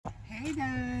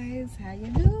How you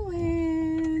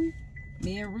doing?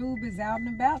 Me and Reub is out and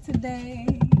about today.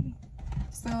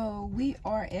 So we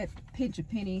are at Pinch a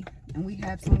Penny and we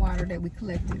have some water that we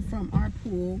collected from our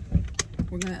pool.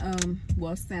 We're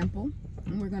gonna sample,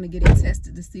 and we're gonna get it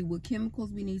tested to see what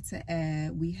chemicals we need to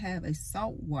add. We have a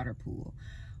saltwater pool.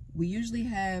 We usually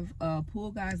have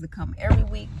pool guys that come every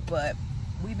week, but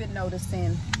we've been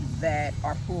noticing that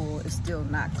our pool is still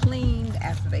not cleaned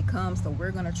after they come, so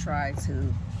we're gonna try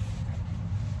to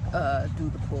do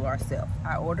the pool ourselves.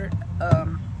 I ordered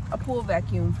a pool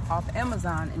vacuum off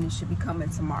Amazon and it should be coming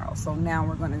tomorrow. So now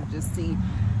we're gonna just see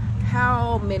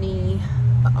how many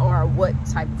or what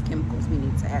type of chemicals we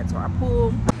need to add to our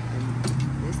pool.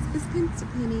 This is Pinch a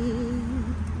Penny.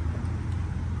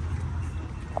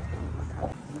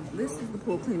 This is the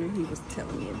pool cleaner he was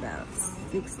telling me about.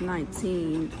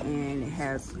 $6.19 and it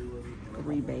has a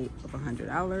rebate of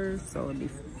 $100, so it'd be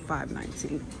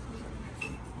 $5.19.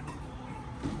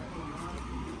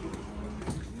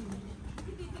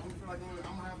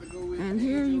 And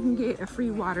here you can get a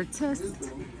free water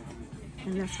test,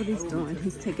 and that's what he's doing.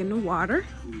 He's taking the water.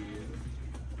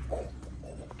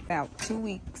 About 2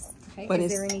 weeks. Okay. But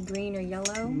is there any green or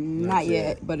yellow? Not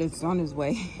yet, but it's on his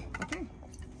way. Okay.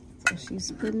 So she's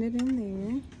putting it in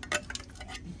there.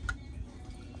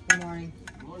 Good morning.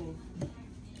 Good morning.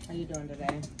 How you doing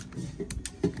today?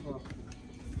 Cool.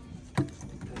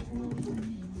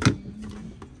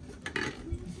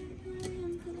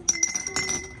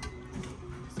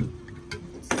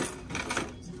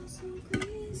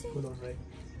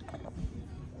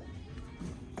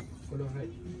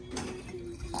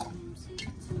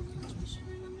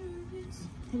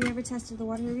 Have you ever tested the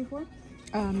water here before?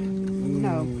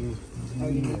 No. Oh,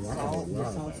 you need salt? The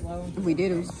salt's low? We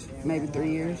did, it was maybe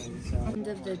 3 years. End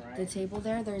of the table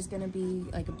there's going to be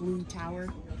like a blue tower,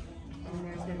 and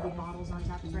there's going to be bottles on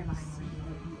top. It's right behind you.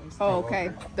 Oh,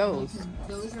 okay. Those.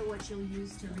 Those are what you'll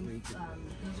use to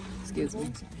Excuse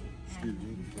me. And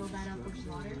you fill that up with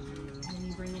water, and then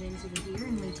you bring it into the heater,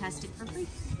 and we test it for free.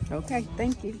 Okay,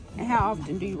 thank you. And how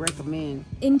often do you recommend?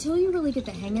 Until you really get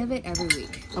the hang of it, every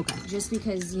week. Okay. Just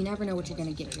because you never know what you're going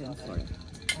to get here in Florida.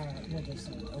 What is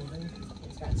some oven?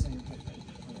 It's got some.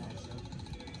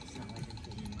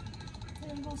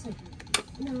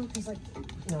 No, because like,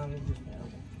 no, I'm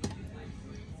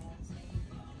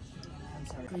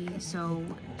just So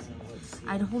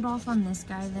I'd hold off on this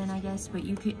guy then, I guess, but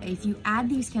you could, if you add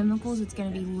these chemicals, it's going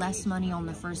to be less money on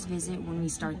the first visit when we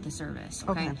start the service.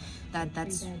 Okay.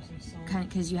 That's kind of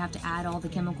because you have to add all the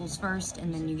chemicals first,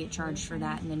 and then you get charged for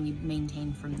that, and then you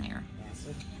maintain from there.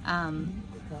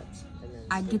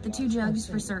 I'd get the 2 jugs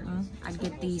for certain. I'd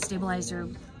get the stabilizer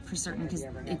for certain because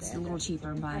it's a little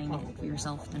cheaper buying it for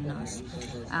yourself than us.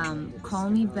 Call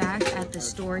me back at the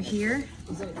store here,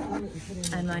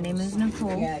 and my name is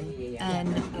Nicole,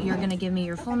 and you're gonna give me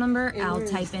your phone number. I'll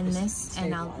type in this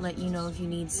and I'll let you know if you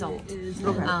need salt,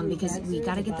 because we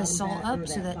got to get the salt up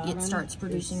so that it starts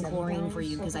producing chlorine for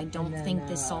you, because I don't think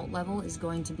this salt level is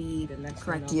going to be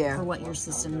correct for what your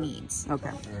system needs.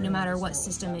 Okay. No matter what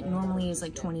system, it normally is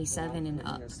like 27 and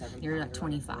up. You're at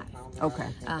 25. Okay.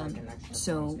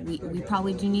 So we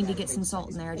probably do need to get some salt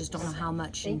in there. I just don't know how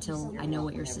much until I know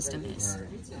what your system is.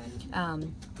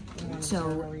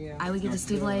 So I would get the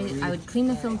stabilizer. I would clean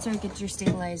the filter, get your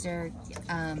stabilizer.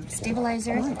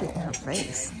 Stabilizer. I'm not getting her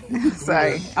face.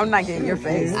 Sorry, I'm not getting your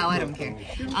face. Oh, I don't care.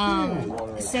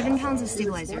 7 pounds of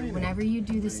stabilizer. Whenever you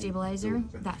do the stabilizer,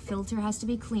 that filter has to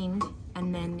be cleaned,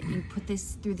 and then you put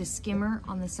this through the skimmer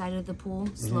on the side of the pool,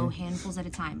 slow handfuls at a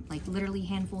time, like literally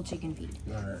handful chicken feed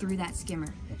through that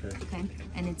skimmer. Okay.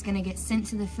 And it's gonna get sent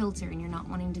to the filter, and you're not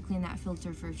wanting to clean that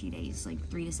filter for a few days, like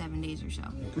 3 to 7 days or so.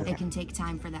 It can take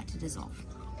time for that to dissolve.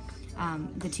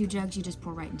 The 2 jugs you just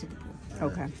pour right into the pool.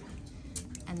 Okay.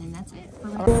 And then that's it.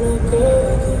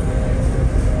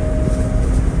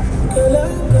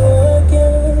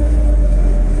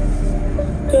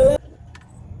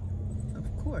 Of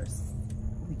course,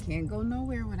 we can't go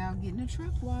nowhere without getting a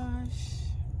truck wash.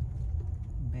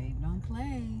 Babe, don't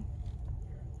play.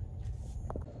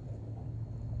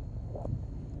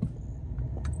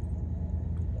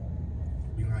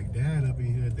 Be like Dad up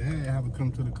in here. Dad have to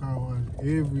come to the car wash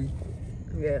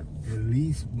at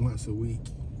least once a week.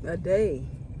 A day.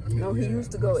 I mean, no, he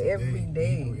used to go every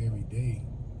day. He go every day.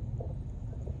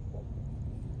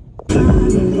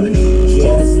 This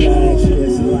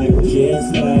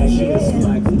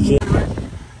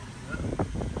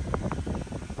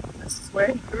is where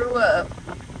he grew up.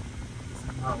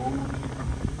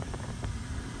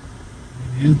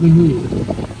 It's the hood.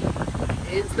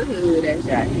 It's the hood, as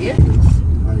y'all hear.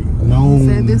 Like known.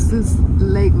 Said this is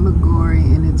Lake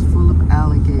McGorry and it's full of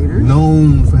alligators.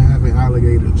 Known for having alligators.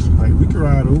 alligators. Like we can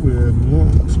ride over there if we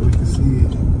want, so we can see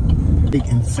it. Lake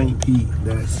in St. Pete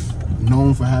that's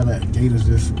known for having gators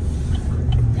just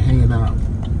hanging out.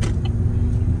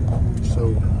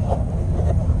 So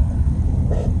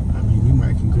I mean, we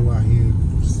might can go out here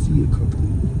and see a couple,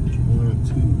 one or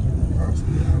two.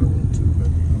 Obviously, I don't want to, but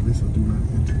at least I do not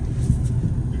enter.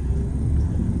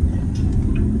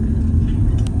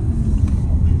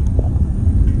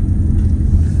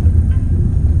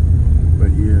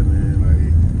 But yeah, man,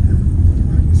 like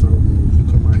so if you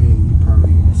come out here, you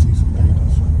probably gonna see some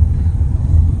gators.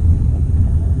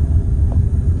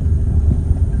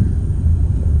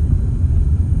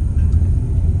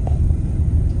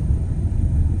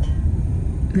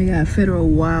 They got federal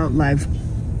wildlife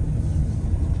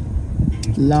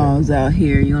laws out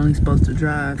here. You're only supposed to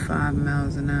drive 5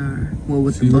 miles an hour. Well,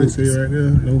 with See the what boats. they say right there?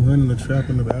 No hunting or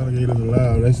trapping of alligators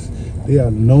allowed. They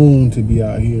are known to be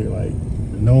out here, like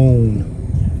known.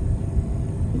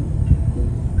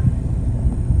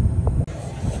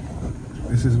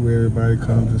 This is where everybody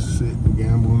comes to sit and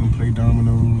gamble and play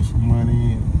dominoes for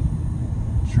money and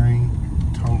drink,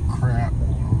 talk crap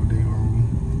all day long.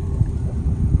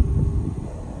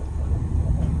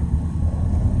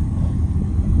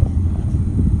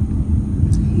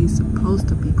 He's supposed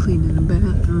to be cleaning the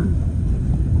bathroom.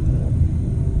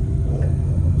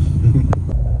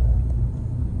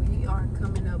 We are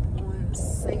coming up on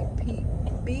St. Pete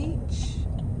Beach,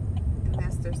 and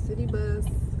that's their city bus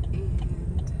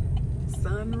and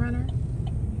sun runner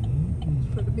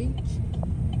for the beach.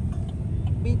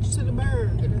 Beach to the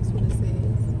bird, that's what it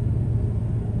says.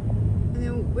 And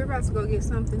then we're about to go get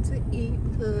something to eat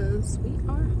because we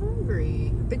are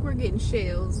hungry. I think we're getting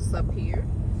shells up here.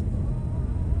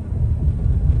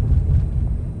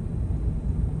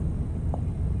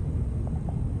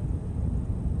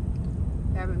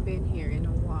 Haven't been here in a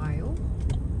while.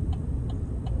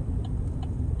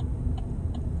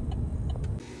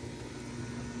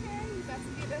 Okay, we got to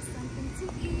get us something to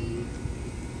eat.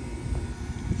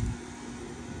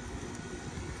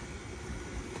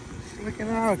 Looking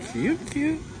all cute. Look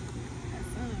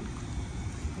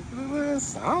at the little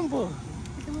samba.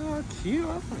 Looking all cute.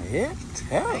 I'm head to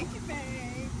toe. Thank you,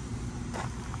 babe.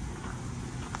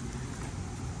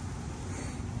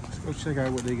 Let's go check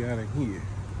out what they got in here.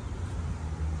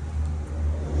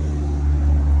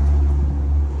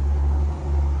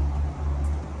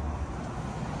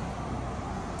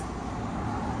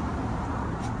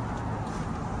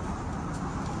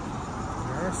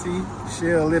 I see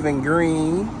Chelle living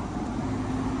green.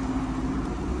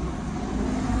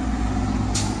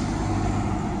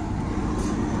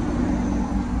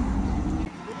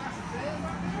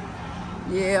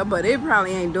 Yeah, but it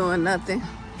probably ain't doing nothing.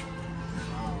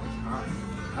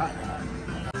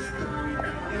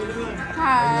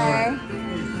 Hi.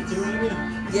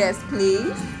 Yes,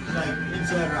 please.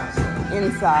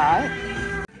 Inside.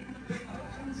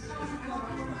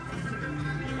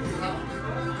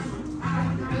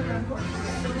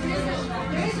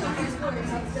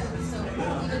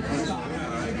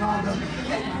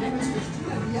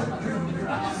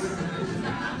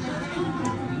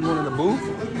 You want in the booth?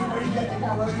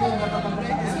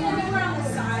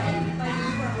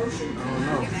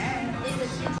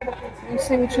 You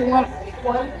see what you want?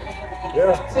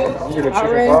 Yeah. I'm gonna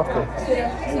All right.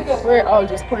 Where? Oh,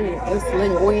 just plain. It's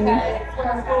linguine.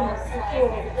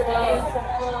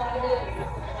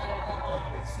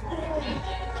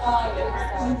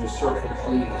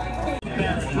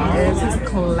 This is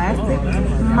classic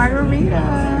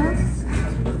margaritas.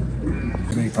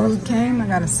 Food came. I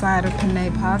got a side of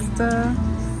penne pasta,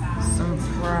 some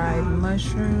fried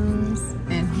mushrooms,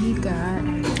 and he got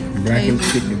Blackened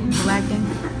chicken. Blackened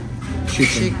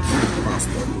Chicken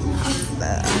pasta.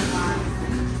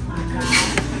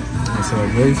 That's how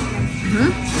it goes.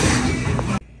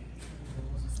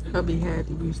 Hubby had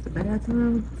to use the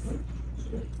bathroom.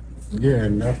 Yeah,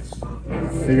 and that's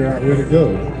figure out where to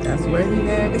go. That's where he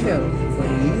had to go for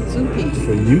you to pee.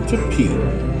 For you to pee.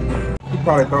 He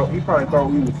probably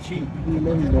thought we was cheap. He didn't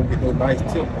know he was gonna get no nice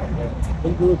tip like that.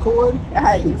 You record?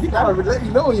 You gotta let me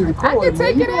know you record. I can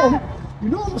take it out. You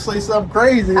know I'm gonna say something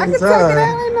crazy. I can take it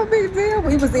out. Ain't no big deal.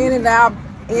 We was in and out.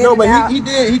 No, but he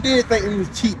did think he was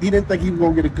cheap. He didn't think he was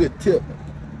gonna get a good tip.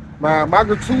 My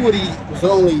gratuity was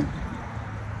only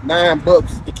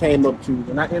 $9 it came up to,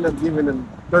 and I ended up giving him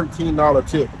 $13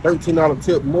 tip. $13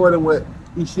 tip, more than what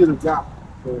he should have got.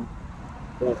 So,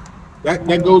 that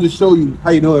goes to show you how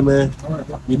you doing, man.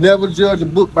 You never judge a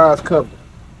book by its cover.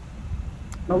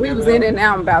 But we was in and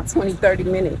out in about 20-30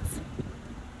 minutes.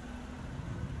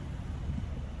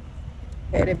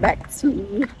 Headed back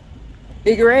to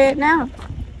Big Red now.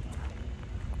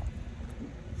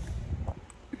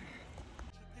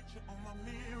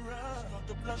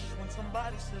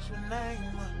 somebody says your name.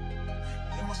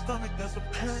 In my stomach there's a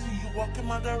pain. You walk in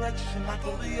my direction, I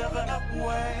go the other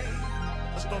way.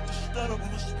 I start to stutter when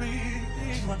I speak.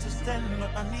 Trying to stand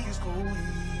but my knees go weak.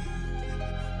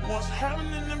 What's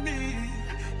happening to me?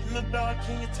 In the dark,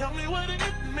 can you tell me what it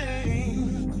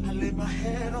means? I lay my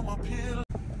head on my pillow.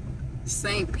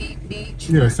 St. Pete Beach.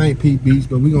 Yeah, St. Pete Beach,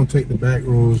 but we're gonna take the back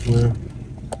roads where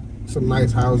some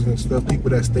nice houses and stuff.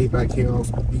 People that stay back here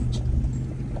off the beach.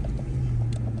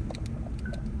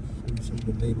 See some of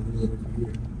the neighborhood over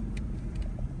here.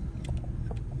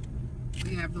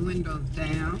 We have the windows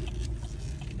down.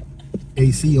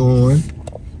 AC on.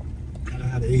 Gotta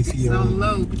have the AC It's on. so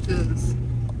low because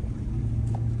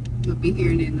you'll be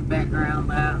hearing it in the background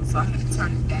loud, so I have to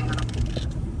turn it down.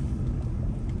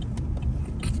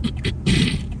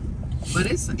 But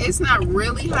it's not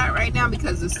really hot right now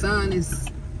because the sun is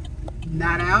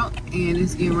not out and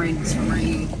it's getting ready to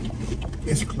rain.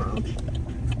 It's cloudy.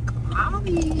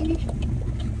 Cloudy.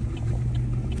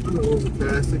 I know it's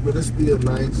plastic, but it's still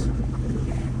nice.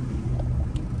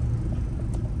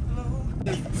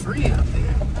 It's free out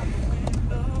there.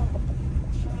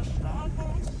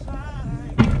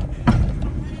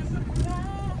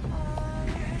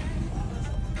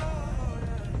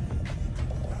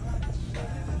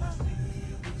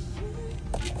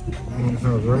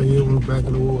 House right here on the back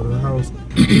of the water. The house,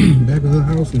 back of the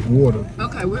house is water.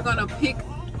 Okay, we're gonna pick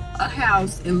a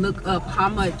house and look up how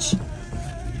much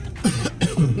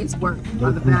it's worth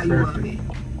or the value of it.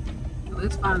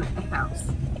 Let's find a house.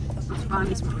 Let's find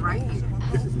this one right here.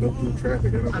 This is no through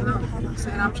traffic. I know. I'm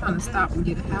saying I'm trying to stop and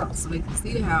get a house so they can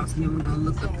see the house, and then we're gonna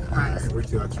look up the price. Alright, wait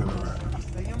till I turn around.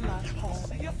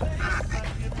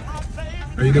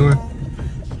 How you doing?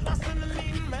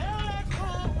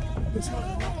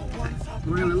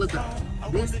 We're gonna look up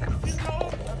this house.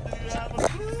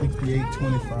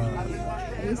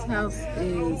 6825. This house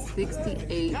is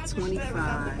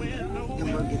 $68.25,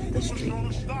 and we'll get the street.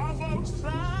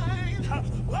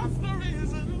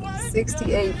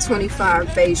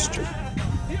 $68.25 Bay Street.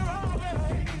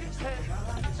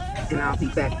 And I'll be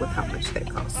back with how much that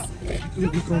costs.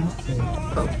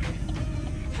 Oh.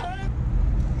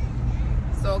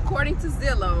 So according to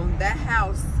Zillow, that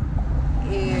house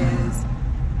is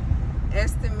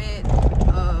estimate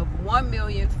of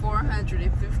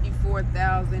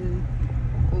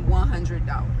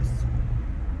 $1,454,100.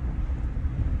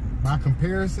 By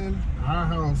comparison, our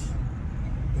house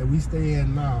that we stay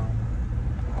in now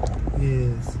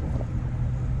is,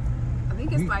 I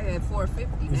think it's like at $450 now.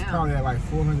 it's probably at like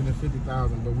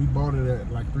 450,000, but we bought it at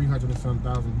like 300 and some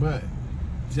thousand. But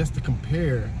just to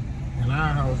compare, and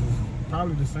our house is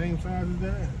probably the same size as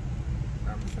that.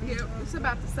 Yeah, it's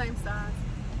about the same size.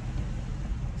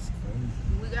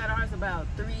 We got ours about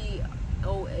 308.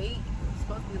 It's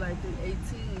supposed to be like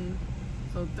 318.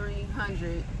 So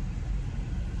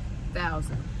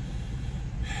 300,000.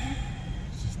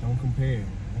 Just don't compare.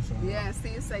 That's all. Yeah, see,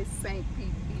 it says St.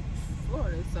 Pete Beach,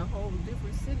 Florida. It's a whole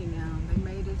different city now. They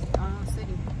made it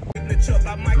city.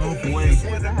 Gulf Way.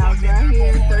 There's a house right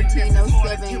here,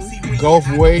 1307 Gulf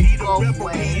Way. Gulf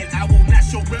Way. How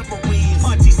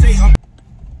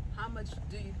much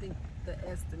do you think the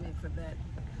estimate for that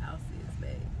house is,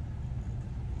 babe?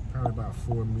 Probably about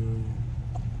 4 million.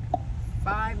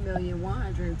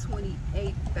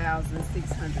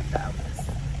 $5,128,600.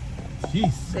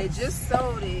 Jeez. They just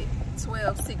sold it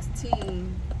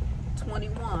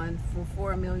 12/16/21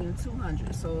 for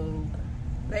 $4,200,000. So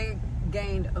they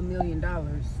gained $1 million.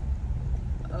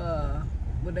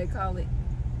 What they call it?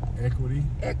 Equity.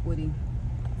 Equity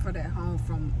for that home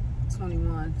from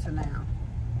 21 to now.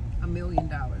 $1 million.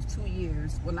 2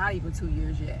 years. Well, not even 2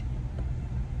 years yet.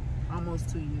 Almost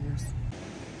 2 years.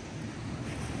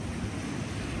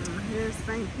 Here's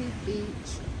St. Pete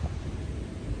Beach.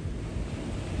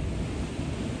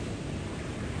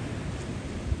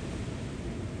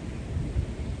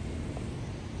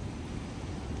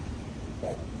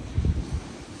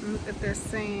 Look at that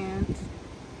sand.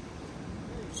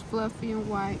 It's fluffy and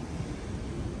white.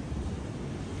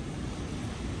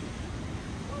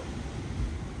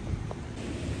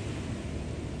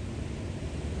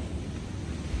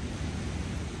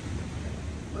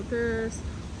 But there's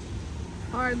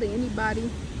hardly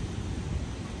anybody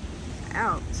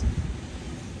out.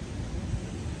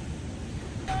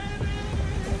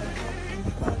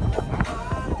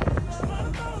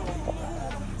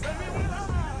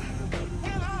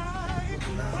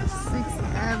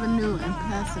 Avenue and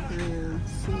Pasadena.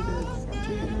 See the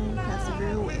street name?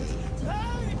 Pasadena West.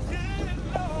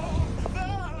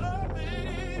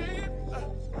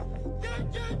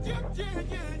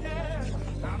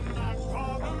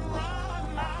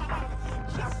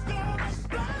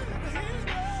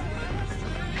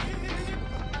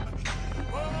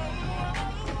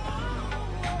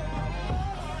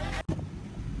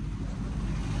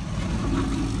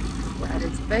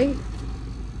 bait.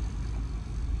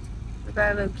 We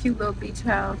got a little cute little beach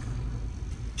house.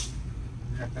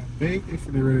 Got that bait. They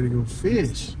finna ready to go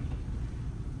fish.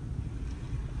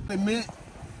 They meant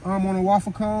on a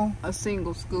waffle cone. A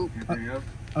single scoop.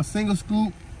 A single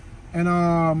scoop. And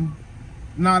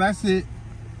no, that's it.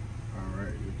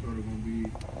 Alright, your total gonna be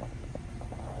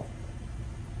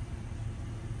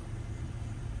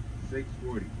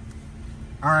 $6.40.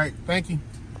 Alright, thank you.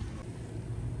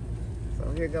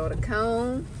 So here go the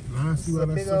cone. Now I see why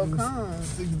It's a that's big old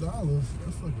sucking cone. $6.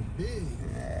 That's fucking big.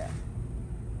 Yeah.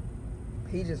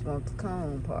 He just wants the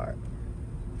cone part.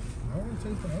 I want to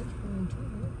taste the ice cream too.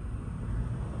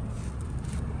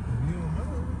 You don't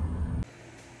know.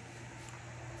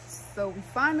 So we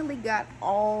finally got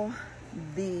all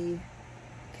the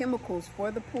chemicals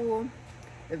for the pool.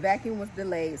 The vacuum was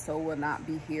delayed, so it will not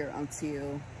be here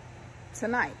until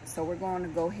tonight. So we're going to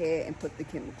go ahead and put the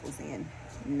chemicals in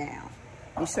now.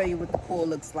 Let me show you what the pool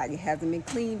looks like. It hasn't been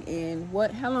cleaned in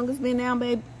what? How long it's been now,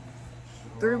 babe?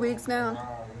 3 weeks now.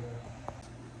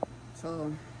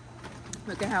 So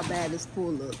look at how bad this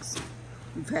pool looks.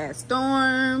 We've had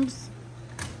storms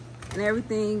and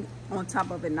everything on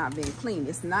top of it not being clean.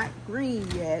 It's not green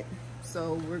yet,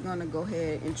 so we're gonna go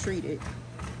ahead and treat it.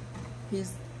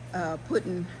 He's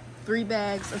putting 3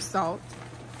 bags of salt,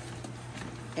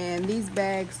 and these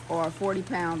bags are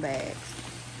 40-pound bags.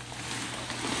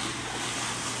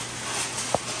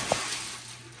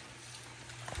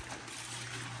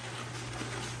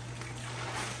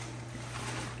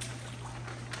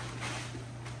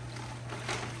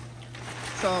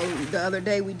 So the other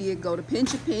day we did go to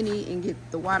Pinch a Penny and get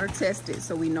the water tested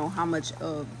so we know how much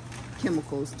of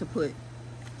chemicals to put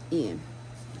in.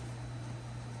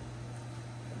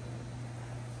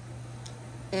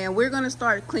 And we're gonna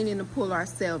start cleaning the pool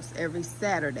ourselves every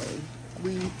Saturday.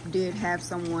 We did have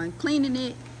someone cleaning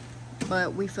it,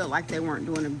 but we felt like they weren't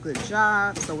doing a good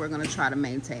job, so we're gonna try to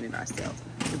maintain it ourselves.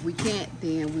 If we can't,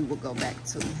 then we will go back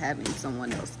to having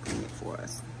someone else clean it for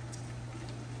us.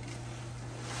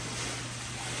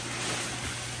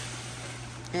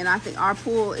 And I think our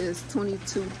pool is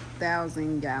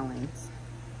 22,000 gallons.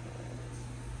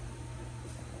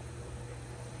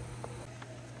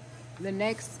 The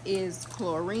next is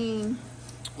chlorine,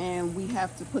 and we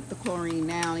have to put the chlorine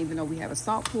down even though we have a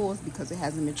salt pool because it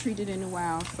hasn't been treated in a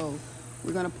while. So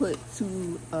we're gonna put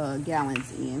 2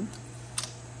 gallons in.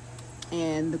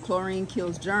 And the chlorine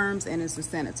kills germs and it's a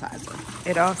sanitizer.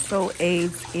 It also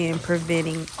aids in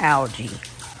preventing algae.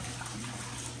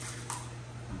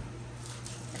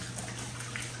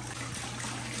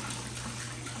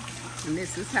 And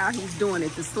this is how he's doing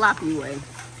it, the sloppy way.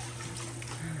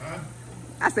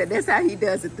 I said that's how he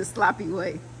does it, the sloppy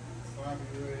way.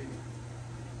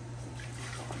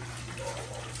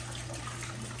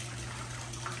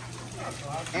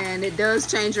 And it does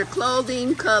change your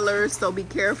clothing color, so be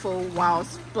careful while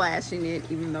splashing it,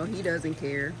 even though he doesn't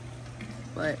care.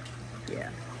 But yeah.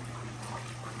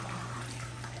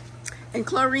 And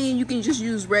chlorine, you can just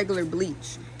use regular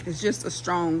bleach. It's just a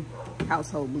strong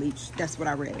household bleach. That's what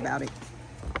I read about it.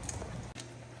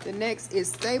 The next is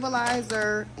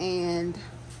stabilizer, and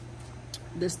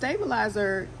the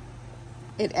stabilizer,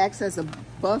 it acts as a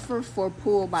buffer for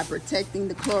pool by protecting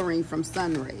the chlorine from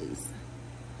sun rays.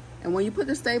 And when you put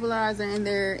the stabilizer in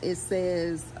there, it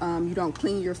says you don't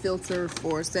clean your filter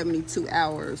for 72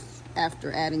 hours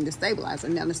after adding the stabilizer.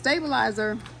 Now the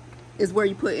stabilizer is where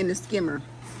you put in the skimmer.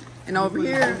 And over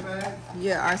here,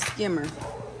 yeah, our skimmer.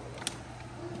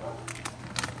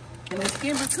 And the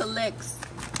skimmer collects,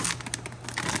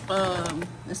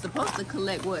 it's supposed to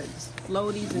collect what?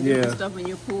 Floaties and different stuff in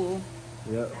your pool.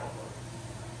 Yep.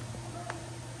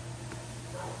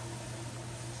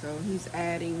 So he's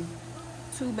adding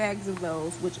 2 bags of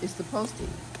those, which is supposed to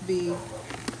be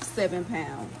 7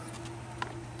 pounds.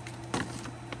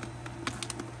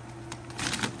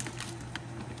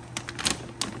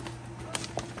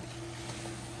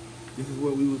 This is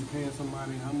what we was paying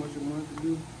somebody how much a month to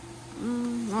do?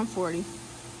 $140,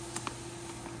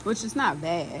 which is not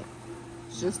bad.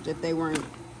 It's just that they weren't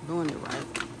doing it right,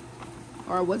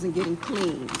 or it wasn't getting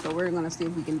clean. So we're gonna see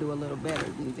if we can do a little better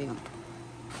than them.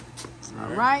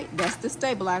 All right, that's the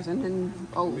stabilizer. And then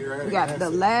we got the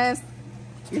last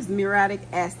is muriatic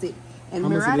acid, and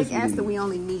muriatic acid we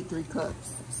only need 3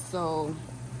 cups. So,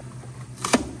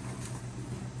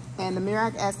 and the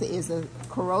muriatic acid is a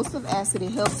corrosive acid.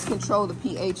 It helps control the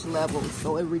pH level,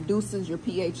 so it reduces your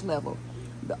pH level.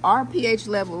 Our pH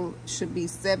level should be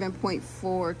 7.4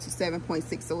 to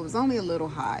 7.6, so it was only a little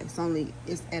high. It's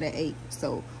at an 8,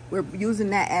 so we're using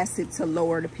that acid to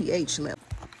lower the pH level.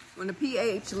 When the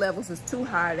pH levels is too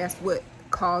high, that's what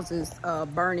causes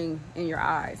burning in your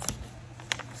eyes.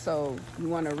 So you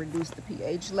want to reduce the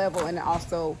pH level, and it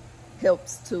also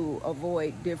helps to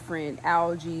avoid different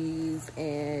algae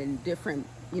and different,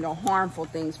 you know, harmful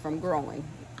things from growing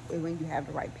when you have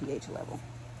the right pH level.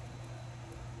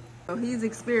 So he's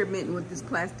experimenting with this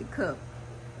plastic cup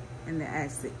and the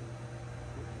acid.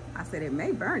 I said it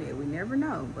may burn it, we never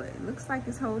know, but it looks like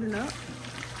it's holding up.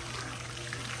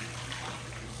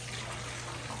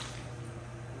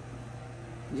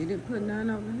 You didn't put none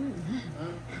over here.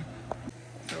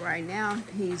 So right now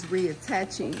he's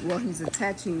reattaching, well, he's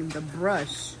attaching the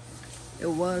brush. It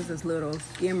was this little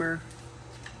skimmer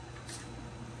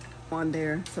on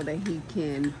there so that he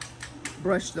can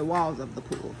brush the walls of the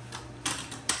pool.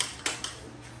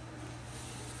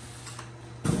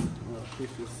 Push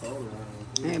the salt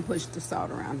around. And push the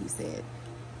salt around, he said.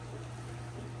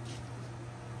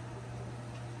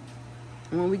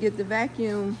 When we get the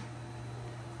vacuum,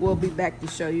 we'll be back to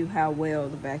show you how well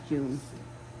the vacuum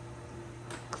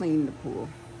cleaned the pool.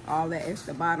 All that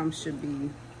extra bottom should be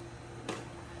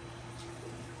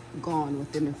gone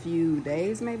within a few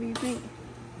days, maybe, you think?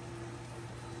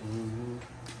 Mm-hmm.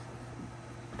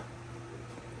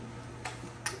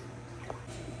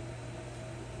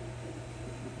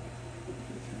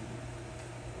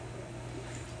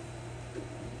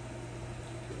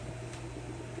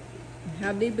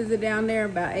 How deep is it down there?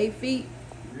 About 8 feet?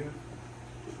 Yeah.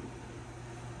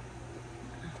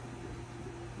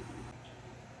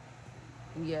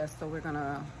 Yeah, so we're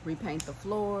gonna repaint the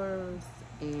floors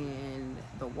and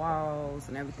the walls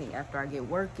and everything after I get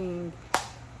working.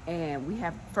 And we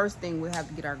have, first thing, we'll have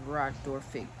to get our garage door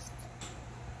fixed.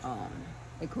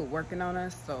 They quit working on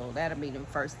us, so that'll be the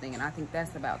first thing. And I think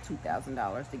that's about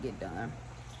 $2,000 to get done.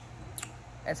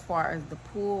 As far as the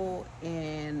pool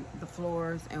and the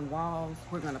floors and walls,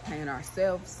 we're gonna paint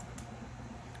ourselves.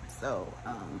 So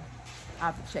I'll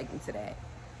have to check into that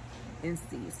and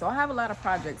see. So I have a lot of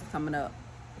projects coming up.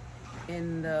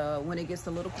 And when it gets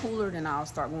a little cooler, then I'll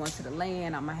start going to the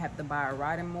land. I might have to buy a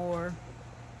riding mower.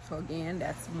 So again,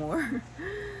 that's more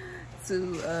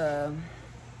to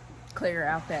clear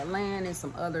out that land, and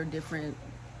some other different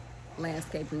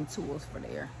landscaping tools for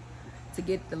there, to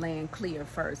get the land clear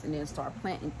first and then start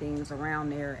planting things around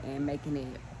there and making it,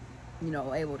 you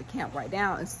know, able to camp right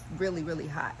now. It's really, really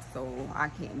hot, so I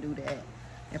can't do that.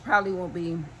 It probably won't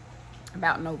be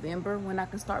about November when I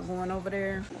can start going over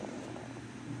there.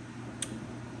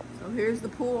 So here's the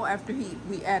pool after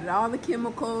we added all the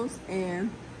chemicals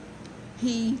and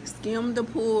he skimmed the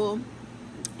pool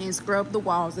and scrubbed the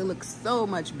walls. It looks so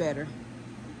much better.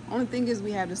 Only thing is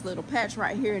we have this little patch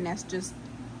right here, and that's just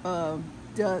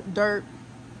dirt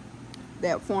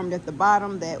that formed at the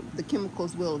bottom that the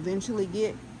chemicals will eventually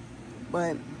get.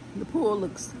 But the pool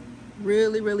looks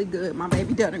really, really good. My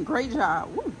baby done a great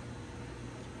job. Woo.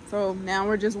 So now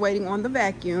we're just waiting on the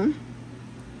vacuum.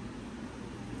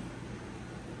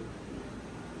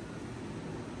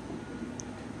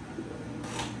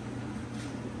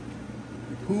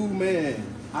 Pool man.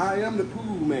 I am the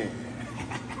pool man.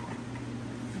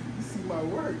 You see my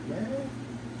work, man.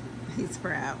 He's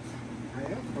proud. I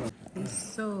am proud.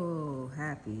 He's so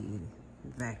happy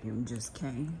the vacuum just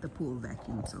came, the pool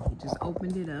vacuum. So he just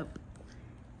opened it up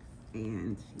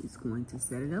and he's going to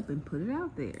set it up and put it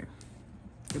out there.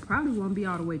 It probably won't be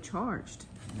all the way charged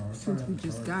since we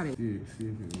just got it. Yeah, see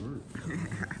if it works.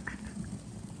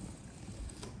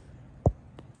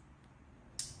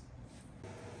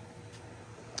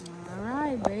 All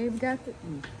right, babe, got the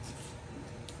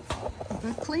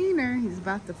cleaner. He's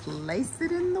about to place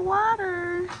it in the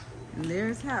water. And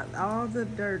there's how all the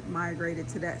dirt migrated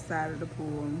to that side of the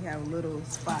pool, and we have little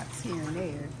spots here and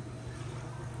there.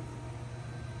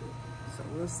 So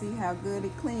we'll see how good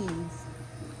it cleans.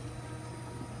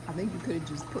 I think you could have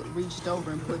just reached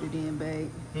over and put it in, babe.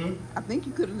 I think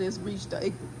you could have just reached,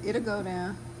 it'll go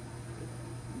down.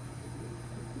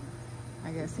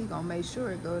 I guess he gonna make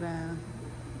sure it go down.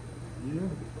 Yeah.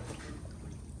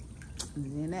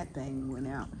 And then that thing went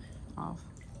out, off.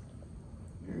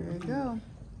 There we go.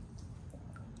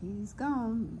 He's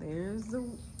gone. There's the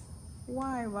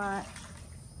Y rod.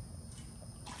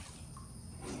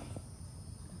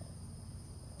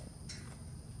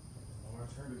 Oh, I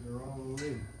turned it the wrong way.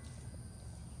 Should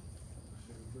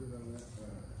have put it on that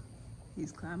side.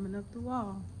 He's climbing up the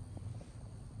wall.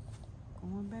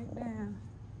 Going back down.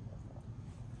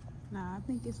 Nah, I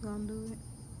think it's gonna do it.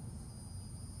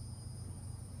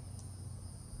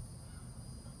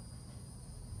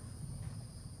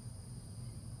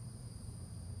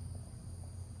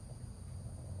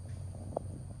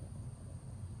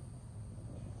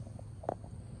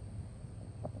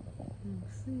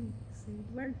 Let's see it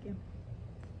working.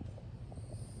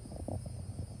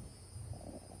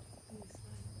 It's like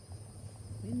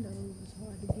windows. It's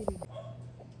hard to get it.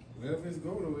 Wherever it's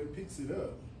going, though, it picks it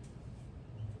up.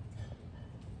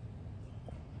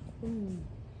 Ooh.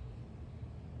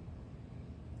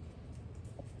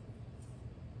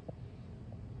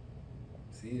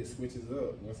 See, it switches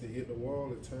up. Once it hit the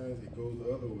wall, it turns, it goes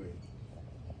the other way.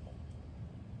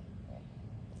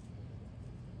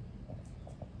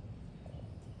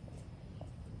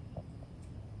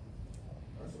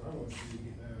 That's what I want to see you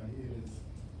get down here is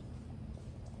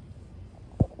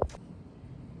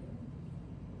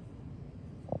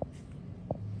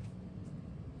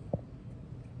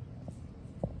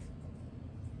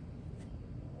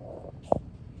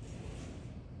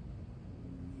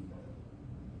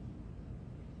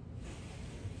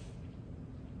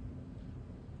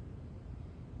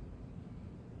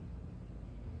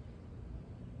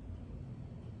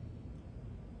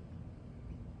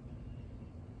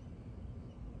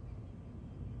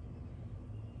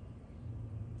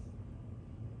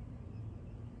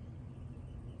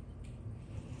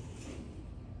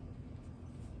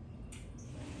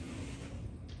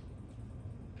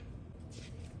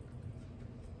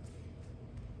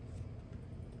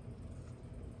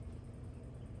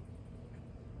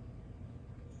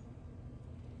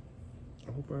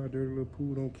I hope our dirty little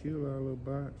pool don't kill our little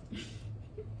bot.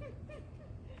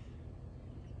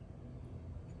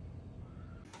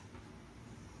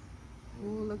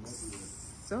 Ooh, looks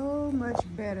so much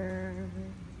better.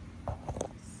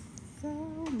 So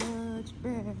much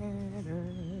better.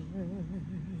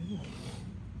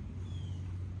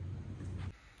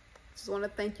 Just want to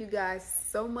thank you guys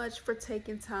so much for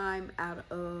taking time out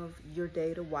of your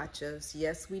day to watch us.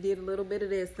 Yes, we did a little bit of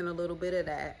this and a little bit of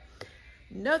that.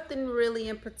 Nothing really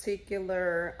in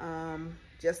particular,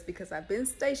 just because I've been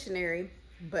stationary,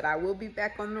 but I will be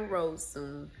back on the road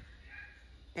soon.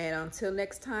 And until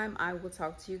next time, I will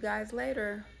talk to you guys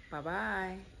later.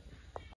 Bye-bye.